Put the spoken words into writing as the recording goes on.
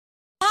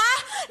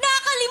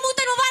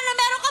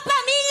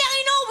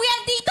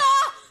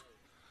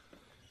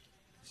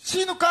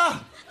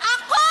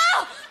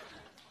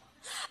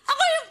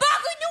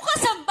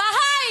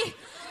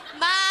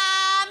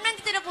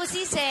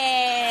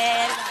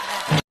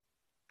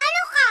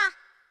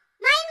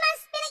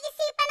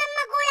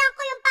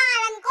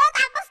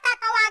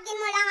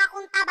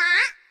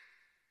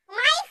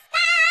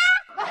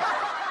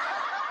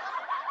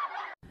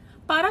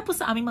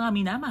sa aming mga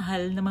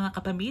minamahal na mga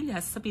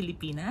kapamilya sa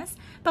Pilipinas.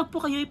 Pag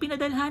po kayo'y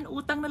pinadalhan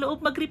utang na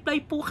loob,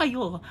 mag-reply po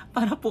kayo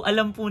para po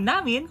alam po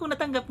namin kung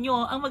natanggap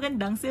nyo ang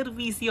magandang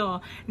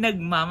serbisyo.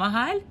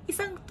 Nagmamahal,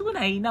 isang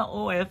tunay na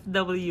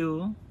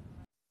OFW.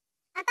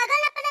 Ang tagal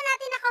na pala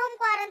natin naka-home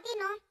quarantine,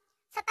 no?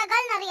 Sa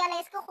tagal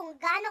na-realize ko kung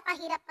gaano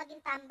kahirap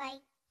maging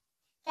tambay.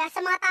 Kaya sa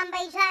mga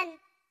tambay dyan,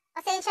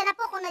 pasensya na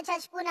po kung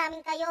na-judge po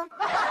namin kayo.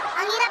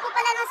 Ang hirap po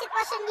pala ng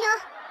sitwasyon nyo.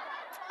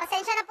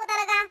 Pasensya na po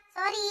talaga.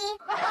 Sorry.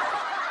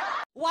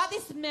 What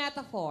is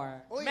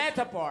metaphor? Uy.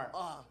 Metaphor.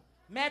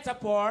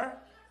 Metaphor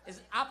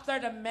is after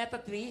the meta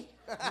tree,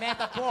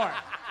 metaphor.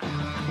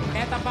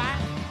 Meta pa?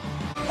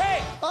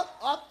 Hey!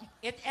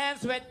 It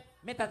ends with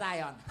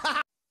metadayon.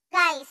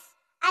 Guys,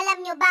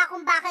 alam nyo ba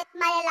kung bakit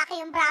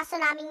malalaki yung braso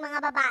naming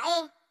mga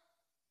babae?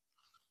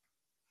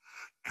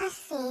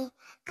 Kasi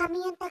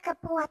kami yung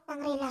tagabuhat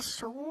ng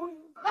relasyon.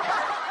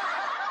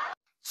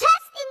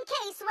 Just in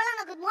case walang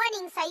na good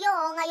morning sa'yo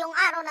ngayong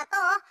araw na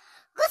to,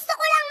 gusto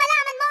ko lang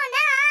malaman mo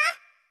na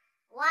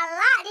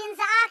wala din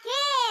sa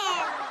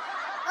akin.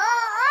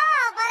 Oo,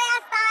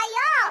 parehas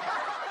tayo.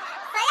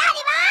 Saya,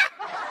 di ba?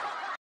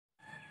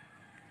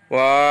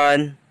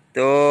 1,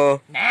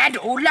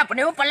 2. Ula pa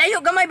niyo palayo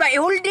gamay ba?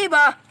 Ihuldi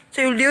ba?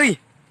 Sa huldi, uy.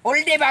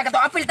 Huldi ba?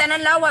 Kato apil tanan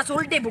lawas.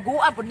 Huldi,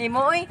 bugua po ni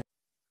mo eh.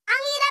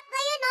 Ang hirap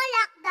ngayon, no,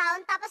 lockdown,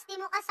 tapos di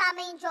mo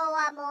kasama yung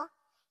jowa mo.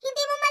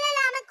 Hindi mo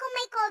malalaman kung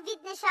may COVID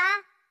na siya.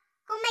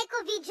 Kung may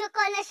co-video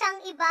call na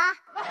siyang iba.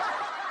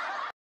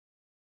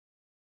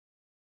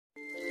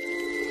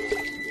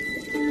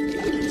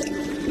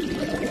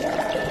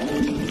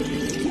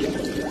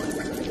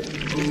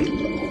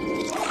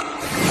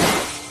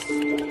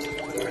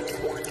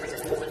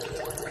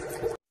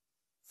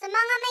 Sa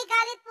mga may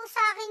galit po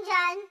sa akin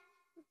dyan,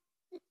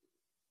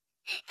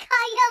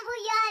 kaya mo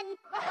yan.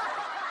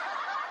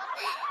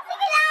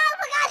 Sige lang,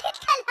 magalit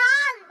ka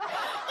lang.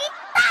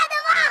 Itado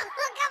mo!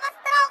 Huwag ka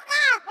ma-stroke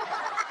ka!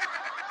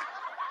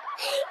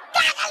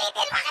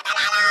 Gagalitin mo kita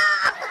lalo!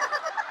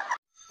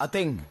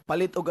 Ating,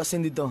 palit og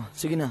asin dito.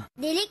 Sige na.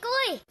 Dili ko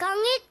eh.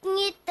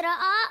 Kangit-ngit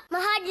raa.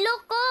 Mahadlo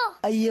ko.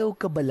 Ayaw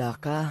ka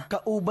balaka.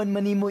 Kauban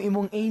man nimo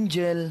imong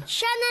angel.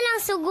 Siya na lang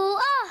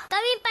suguo.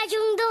 Kami pa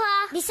yung duha.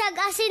 Bisag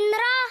asin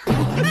ra.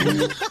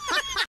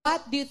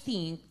 What do you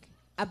think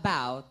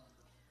about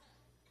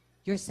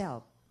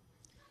yourself?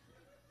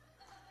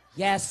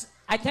 Yes,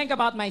 I think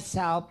about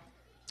myself.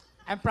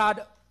 I'm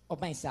proud of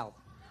myself.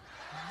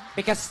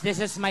 Because this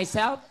is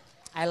myself.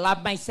 I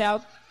love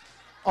myself.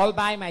 All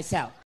by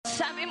myself.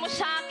 Sabi mo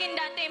sa akin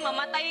dati,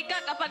 mamatay ka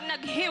kapag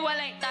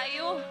naghiwalay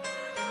tayo.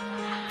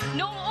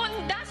 Noong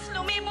undas,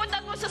 lumimot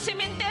ako sa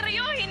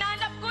sementeryo,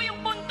 hinanap ko yung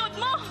puntod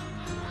mo.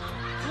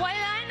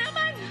 Wala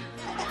naman.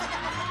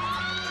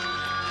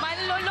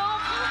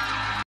 Manloloko.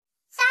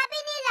 Sabi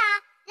nila,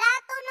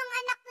 lahat ng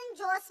anak ng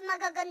Diyos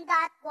magaganda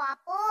at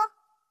gwapo.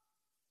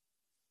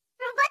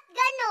 Pero ba't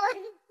ganon?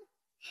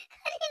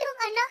 Kaninong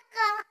anak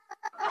ka?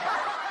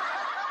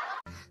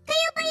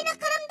 Kayo ba'y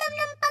nakaramdam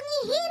ng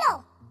pangihilo?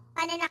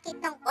 Pananakit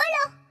ng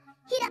ulo,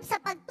 hirap sa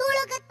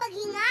pagtulog at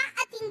paghinga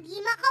at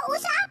hindi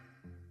makausap?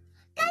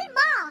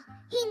 Kalma,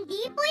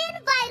 hindi po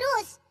yan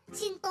virus.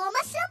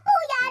 Sintomas lang po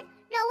yan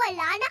na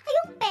wala na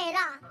kayong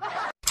pera.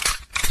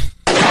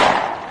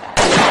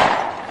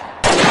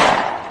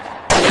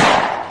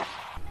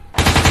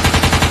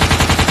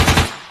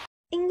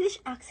 English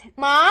accent.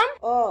 Mom?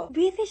 Oh.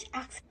 British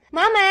accent.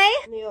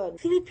 Mamay? Ano yun?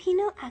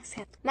 Filipino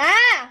accent. Ma!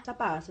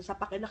 Sapa,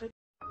 sasapakin na kita.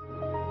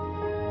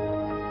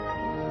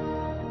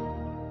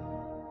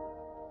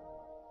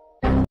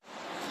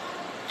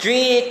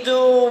 Three,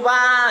 two,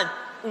 one.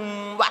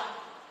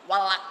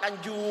 Wala kang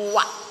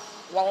juwa.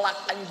 Wala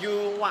kang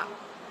juwa.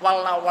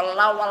 Wala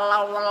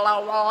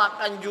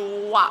kang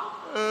juwa.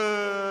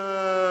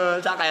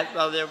 Sakit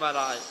na siya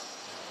maray.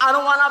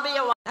 Ano wala ba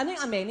yawa? Ano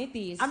yung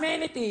amenities?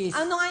 Amenities.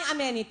 Ano nga yung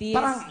amenities?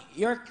 Parang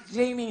you're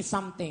claiming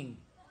something.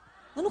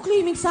 Ano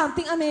claiming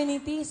something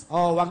amenities?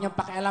 Oh, wag niyong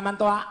pakialaman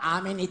to ha.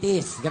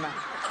 Amenities. Ganun.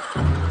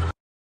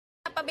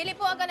 Pabili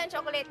po ako ng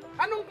chocolate.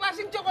 Anong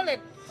klaseng chocolate?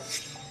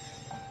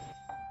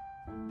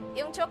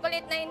 Yung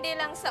chocolate na hindi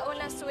lang sa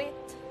una sweet.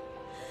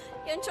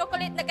 Yung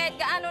chocolate na kahit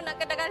gaano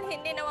nagkadagal,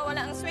 hindi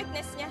nawawala ang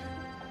sweetness niya.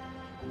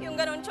 Yung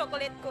ganun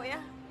chocolate, kuya.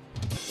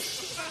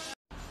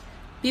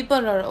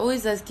 People are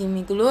always asking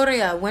me,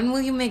 Gloria, when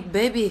will you make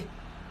baby?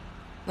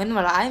 When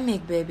will I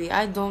make baby?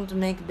 I don't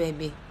make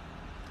baby.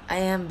 I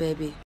am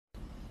baby.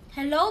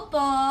 Hello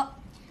po.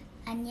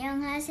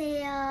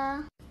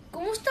 안녕하세요.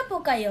 Kumusta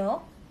po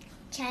kayo?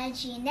 잘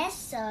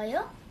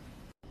지냈어요?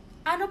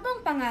 Ano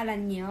pang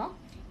pangalan niyo?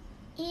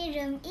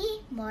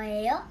 이름이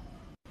뭐예요?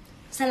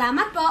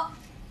 Salamat po.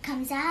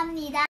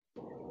 감사합니다.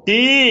 T.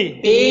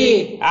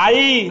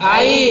 I.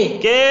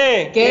 K.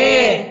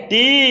 T.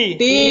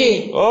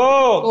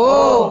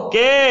 O. K.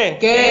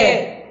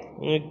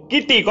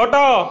 Kitty,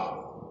 koto.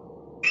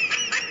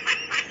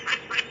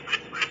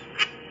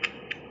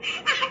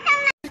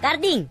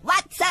 Carding!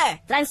 What, sir?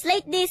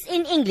 Translate this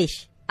in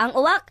English. Ang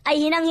uwak ay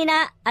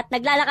hinang-hina at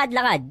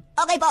naglalakad-lakad.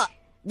 Okay po.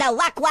 The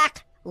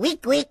wak-wak,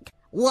 wik-wik,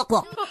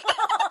 wok-wok.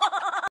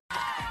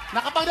 na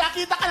kapag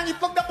nakita ka ng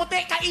itlog na puti,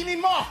 kainin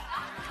mo.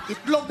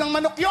 Itlog ng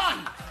manok yon.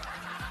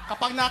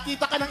 Kapag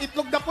nakita ka ng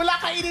itlog na pula,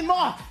 kainin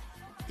mo.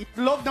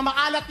 Itlog na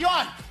maalat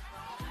yon.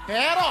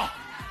 Pero,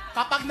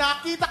 kapag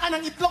nakita ka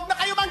ng itlog na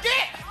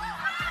kayumanggi,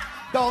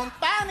 don't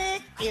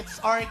panic, it's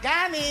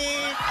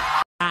organic.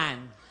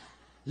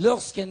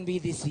 Looks can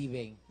be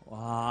deceiving.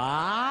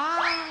 Wow!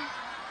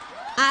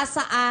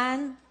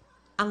 Saan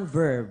ang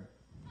verb?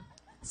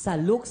 Sa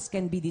looks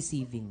can be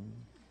deceiving.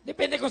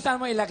 Depende kung saan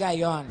mo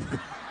ilagay yon.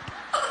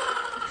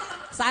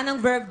 Saan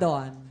ang verb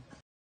doon?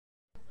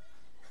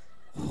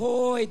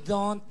 Hoy,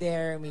 don't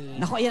dare me.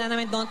 Naku, yan na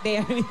naman, don't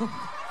dare me.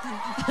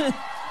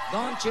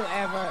 Don't you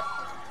ever,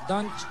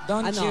 don't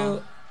Ano? you,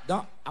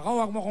 ako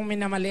wag mo kong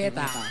minamaliit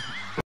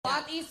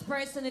What is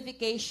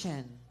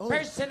personification?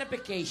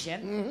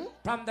 Personification,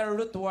 from the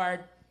root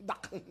word,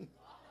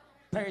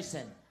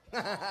 person.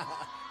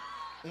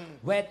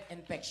 With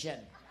infection.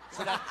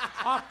 So that,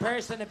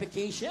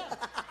 personification.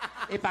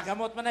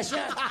 Ipagamot mo na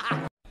siya.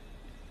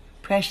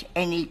 Press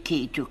any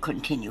key to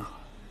continue.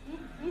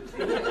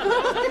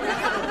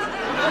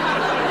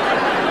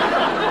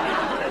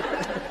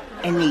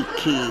 Any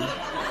key.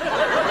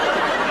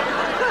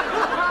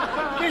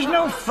 There's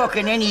no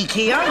fucking any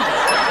key on it.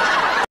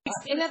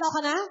 Ilan taon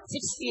ka na?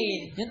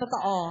 16. Yung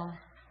totoo.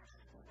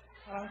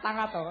 Parang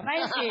tanga to.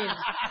 19.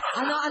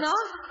 Ano?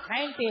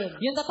 19.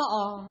 Yung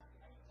totoo.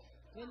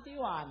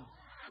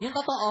 21. Yung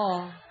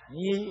totoo.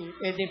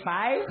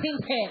 25?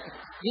 Hindi.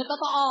 Yung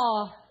totoo.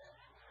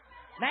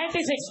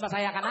 96.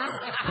 Masaya ka na?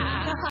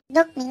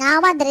 Dok,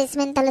 mingawa, Dres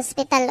Mental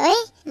Hospital, oy.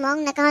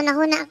 Mong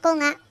nakahuna ako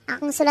nga,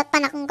 akong sulat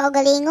pa na akong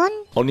kaugalingon.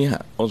 O niya,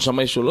 unsa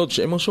may sulod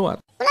sa imong suwat?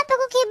 Wala pa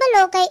ko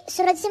kibalo, kay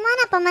surad si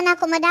Mana pa man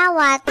ako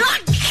madawat.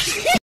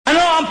 Ano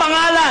ang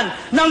pangalan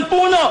ng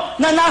puno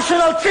na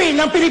national tree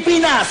ng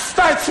Pilipinas?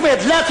 Starts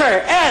with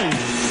letter N.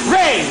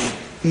 Ray.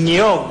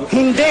 Niyog.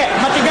 Hindi.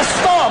 Matigas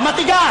to.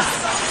 Matigas.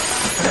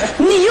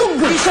 Niyog.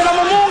 Isa na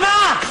mamunga.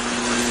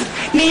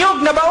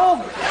 Niyog na baog.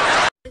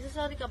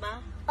 Nagsasorry ka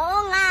ba? Oo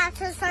nga,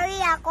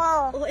 sorry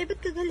ako. Oo, ba't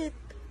ka galit?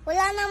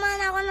 Wala naman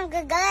ako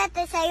nagagalit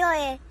sa'yo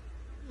eh.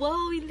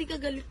 Wow, hindi ka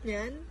galit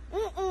niyan?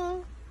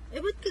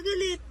 Ba't ka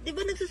galit? Di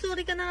ba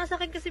nagsasorry ka na nga sa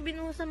akin kasi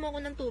binuhusan mo ako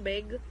ng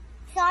tubig?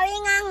 Sorry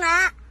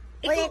nga.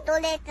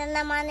 Ulit-ulit na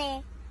naman eh.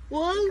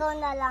 Wow! Ikaw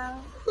na lang.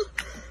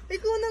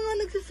 Ikaw na nga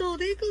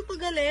nagsasorry, ikaw pa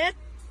galit?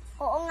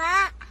 Oo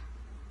nga.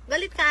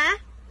 Galit ka?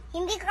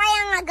 Hindi kaya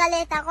nga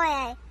galit ako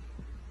eh.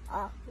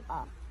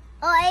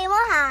 Ay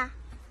mo ha.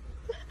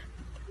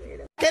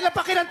 Kailan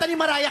pa kinanta ni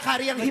Mariah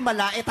Carey ang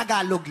Himala?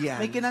 Tagalog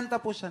yan. May kinanta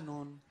po siya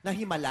noon. Na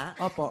Himala?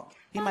 Opo.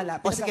 Himala.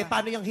 O sige,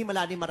 paano yung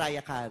Himala ni Mariah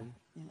Carey?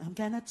 I'm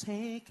gonna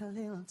take a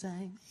little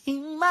time.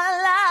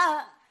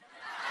 Himala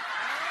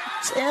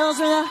tells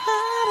me the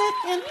heart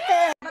can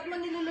bear. Ba't mo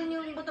nilulon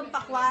yung butong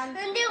pakwan?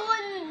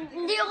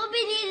 Hindi ako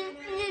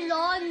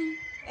binilon.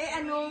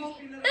 Ano?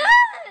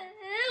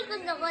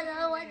 Gusto ko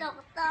na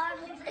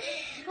doktor.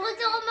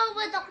 Gusto ko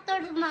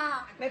magpa-doktor,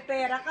 ma. May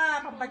pera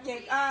ka,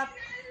 pampacheck up.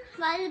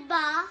 Mahal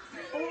ba?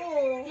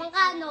 Oo.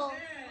 Magkano?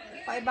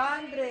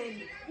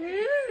 500.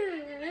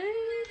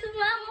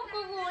 Sumama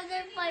ko muna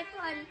yung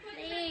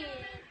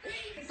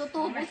 500.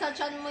 Tutubo sa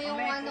tiyan mo yung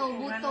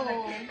buto.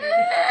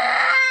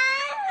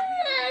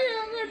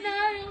 Ayoko na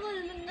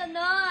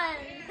ganon.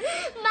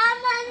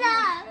 Mama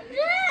na!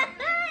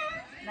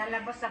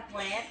 Nalabas sa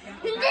puwet?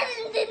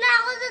 Hindi na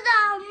ako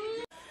dadam.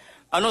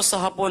 Ano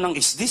sa Hapon ng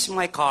is this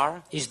my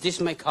car? Is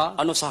this my car?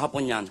 Ano sa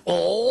Hapon yan?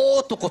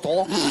 Oo,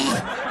 tukoto.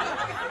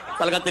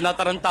 Talagang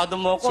tinatarantado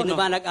mo ako, Sino no?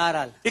 ba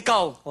nag-aral?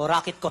 Ikaw. O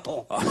racket ko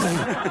to.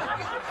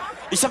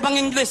 Isa pang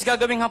English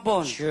gagawing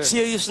Hapon. Sure.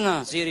 Serious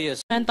na.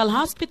 Serious. Mental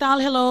Hospital,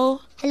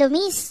 hello? Hello,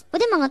 miss.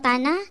 Pwede mga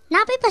tana?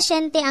 Napay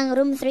pasyente ang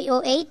room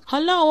 308?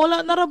 Hala,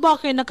 wala na ra ba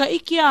kay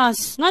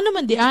nakaikyas? Nga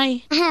naman di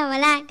ay.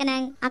 Wala.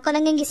 Kanang ako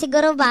lang yung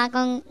gisiguro ba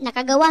kung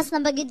nakagawas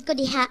na bagid ko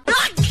diha.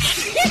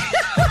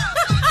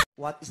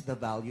 What is the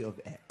value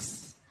of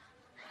X?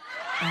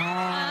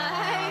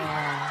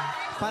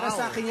 Para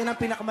sa akin, yan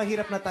ang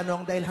pinakamahirap na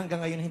tanong dahil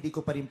hanggang ngayon hindi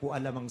ko pa rin po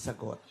alam ang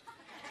sagot.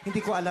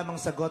 Hindi ko alam ang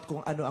sagot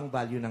kung ano ang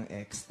value ng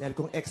X. Dahil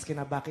kung X ka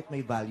na, bakit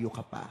may value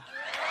ka pa?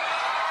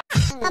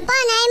 Papa,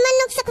 naay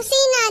manok sa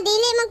kusina.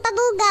 Dili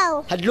magpabugaw.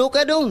 Hadlo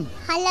ka dong.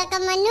 Hala ka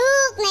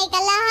manok. Naay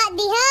kalaha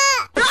diha.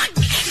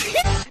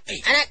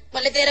 Anak,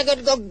 palitin na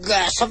good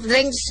soft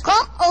drinks.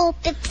 Coke o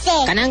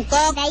Pepsi? Kanang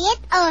Coke.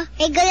 Diet o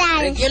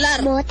regular? Regular.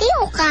 Bote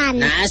o kan?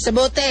 Nasa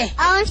bote.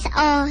 Ounce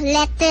o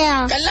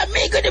letter?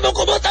 Kalami ko di mo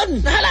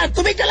kumuton. Nahala,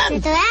 tubig na lang.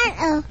 Natural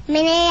o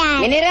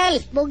mineral? Mineral.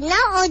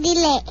 Bugnaw o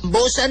dili?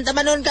 Busan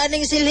tamanon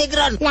kaning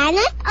silhigron.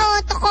 Lanat o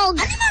tukog?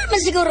 Ano naman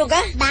siguro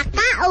ka?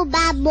 Baka o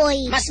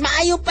baboy? Mas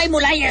maayo pa'y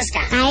mulayas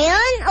ka.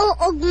 Kayon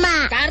o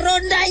ugma?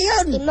 Karon na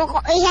yun. Imo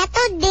ko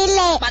ihatod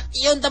dili?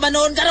 Pati yun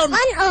tamanon karon.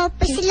 On o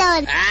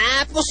pislon?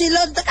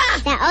 Pusilon ta ka.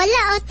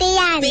 Daola o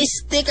tiyan?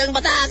 Pistik ang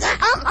bata ka.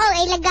 Ok o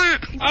ilaga?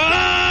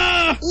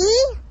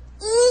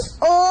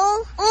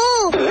 I-O-U.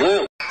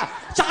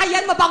 Tsaka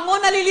yan, mabango,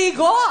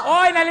 naliligo.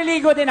 Oy,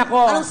 naliligo din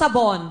ako. Anong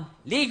sabon?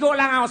 Ligo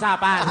lang ang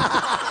usapan.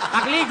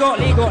 Pagligo,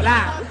 ligo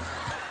lang.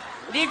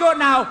 Ligo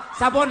now,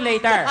 sabon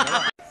later.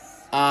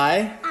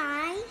 I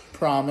I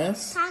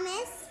promise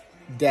promise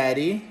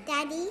Daddy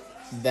Daddy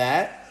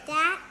that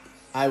that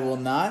I will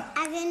not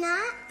I will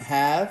not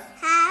have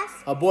have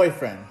a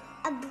boyfriend.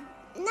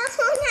 no,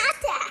 not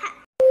that.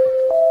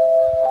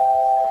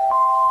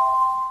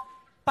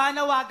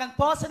 Panawagan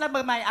po sa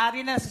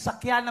nagmamayari na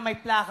sasakyan na may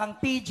plakang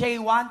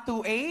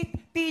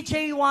PJ128.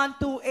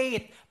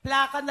 PJ128.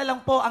 Plaka na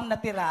lang po ang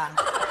natira.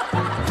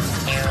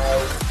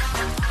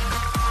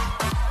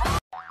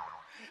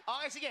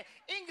 Okay, sige.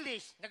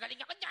 English. Nagaling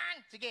ako dyan.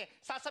 Sige,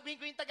 sasabihin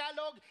ko yung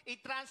Tagalog,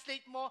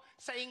 i-translate mo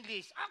sa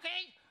English.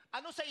 Okay.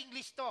 Ano sa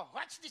English to?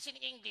 What's this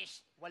in English?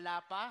 Wala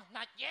pa?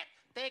 Not yet?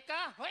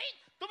 Teka, wait!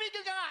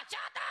 Tumigil ka nga!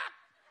 Shut up!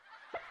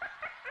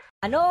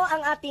 Ano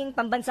ang ating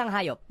pambansang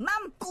hayop?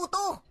 Ma'am,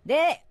 kuto!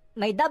 De,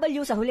 may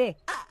W sa huli.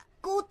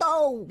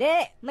 Kuto!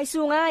 De, may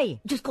sungay.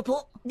 Diyos ko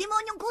po,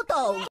 demonyong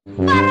kuto!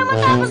 Para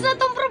matapos na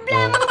tong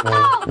problema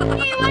to!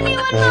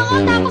 Iwan-iwan mo ako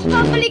tapos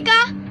babalik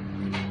ka!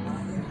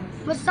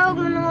 Basta huwag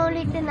mo nang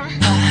ulitin ah.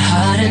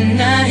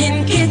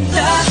 Haranahin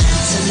kita,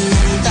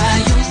 saan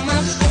tayo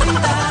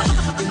mapunta?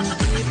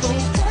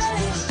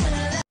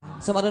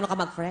 So, marunong ka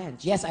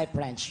mag-French? Yes, I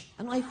French.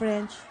 Ano ay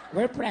French?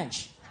 We're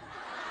French.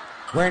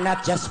 We're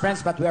not just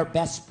friends, but we're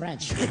best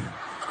French.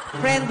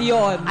 Friend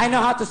yon. I know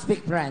how to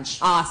speak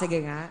French.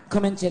 Sige nga.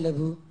 Comment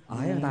vous?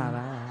 Ay,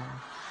 tara.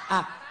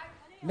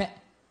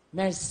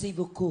 Merci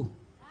beaucoup.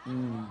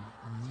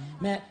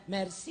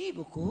 Merci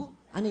beaucoup.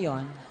 Ano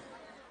yon?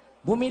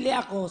 Bumili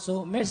ako,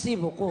 so merci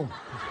beaucoup.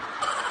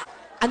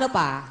 Ano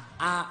pa?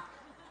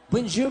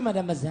 Bonjour,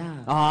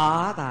 mademoiselle.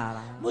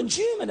 Tara.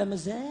 Bonjour,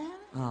 mademoiselle.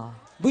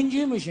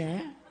 Bonjour,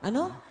 monsieur.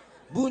 Ano?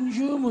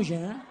 Bonjour,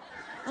 monsieur.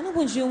 Ano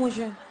bonjour,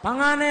 monsieur?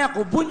 Panganay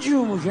ako,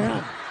 bonjour, monsieur.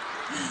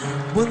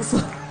 Bunso.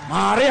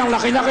 Mari, ang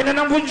laki-laki na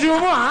ng bonjour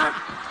mo, ha?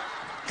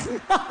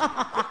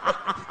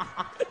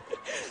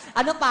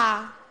 Ano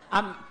pa?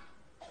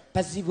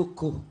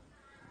 Pasibuko.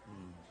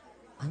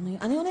 Ano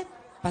yun ulit?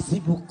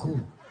 Pasibuko.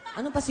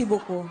 Ano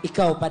pasibuko?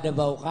 Ikaw,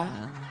 Padabaw ka?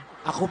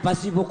 Ako,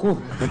 Pasibuko.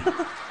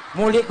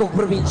 Muli kong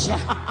probinsya.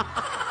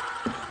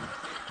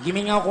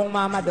 Gimingaw kong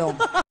mama dong.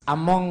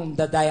 Among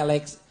the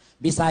dialects,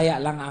 Bisaya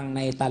lang ang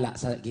naitala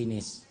sa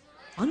Guinness.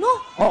 Ano?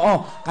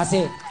 Oo,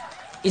 kasi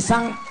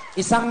isang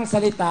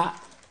salita,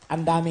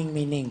 ang daming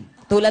meaning.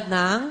 Tulad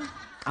ng?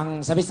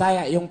 Ang sa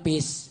Bisaya, yung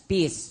peace.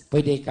 Peace.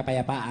 Pwede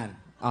kapayapaan.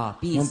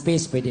 Peace. Yung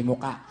peace, pwede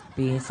muka.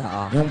 Peace,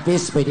 Yung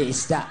peace, pwede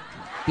isda.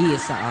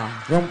 Peace,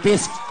 Yung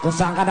peace, kung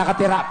saan ka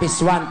nakatira,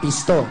 peace 1,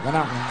 peace 2.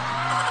 Gano'n.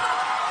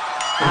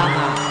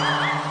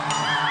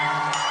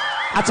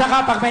 At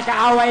saka, pag may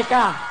kaaway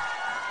ka,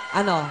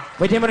 ano?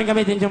 Pwede mo rin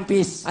gamitin yung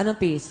peace. Anong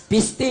peace?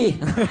 Pisti.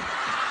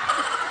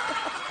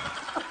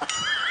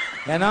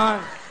 Ganon.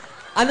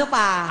 Ano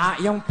pa?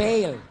 Yung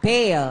pail.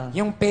 Pail.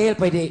 Yung pail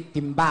pwede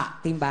timba.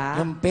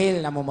 Timba? Yung pail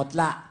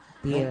namumutla.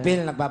 Pail. Yung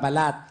pail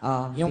nagbabalat.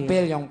 Yung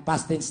pail, yung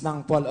past tense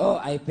ng Paul. Oh,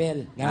 I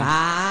pail. Ganon.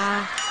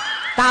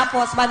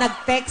 Tapos ba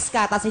nag-text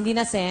ka tapos hindi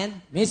na-send?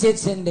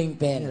 Message sending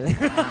pail.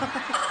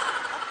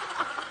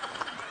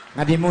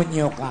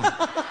 Nadimonyo ka.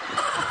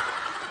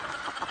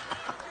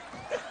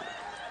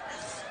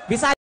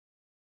 Bisaya.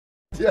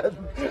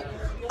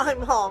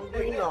 I'm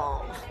hungry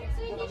now.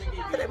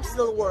 But I'm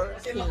still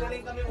working.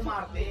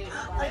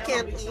 I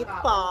can't eat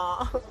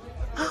pa.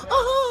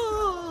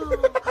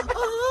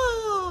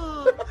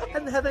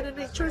 And heaven and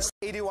nature.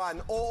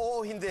 81.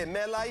 Oo o hindi.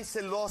 Melay,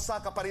 selosa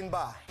ka pa rin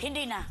ba?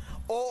 Hindi na.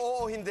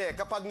 Oo o hindi.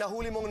 Kapag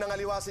nahuli mong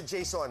nangaliwa si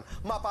Jason,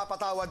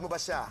 mapapatawad mo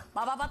ba siya?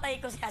 Mapapatay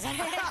ko si Kasan.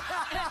 Ay,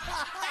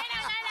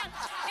 lang.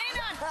 Hindi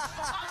nun.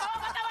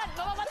 Mapapatay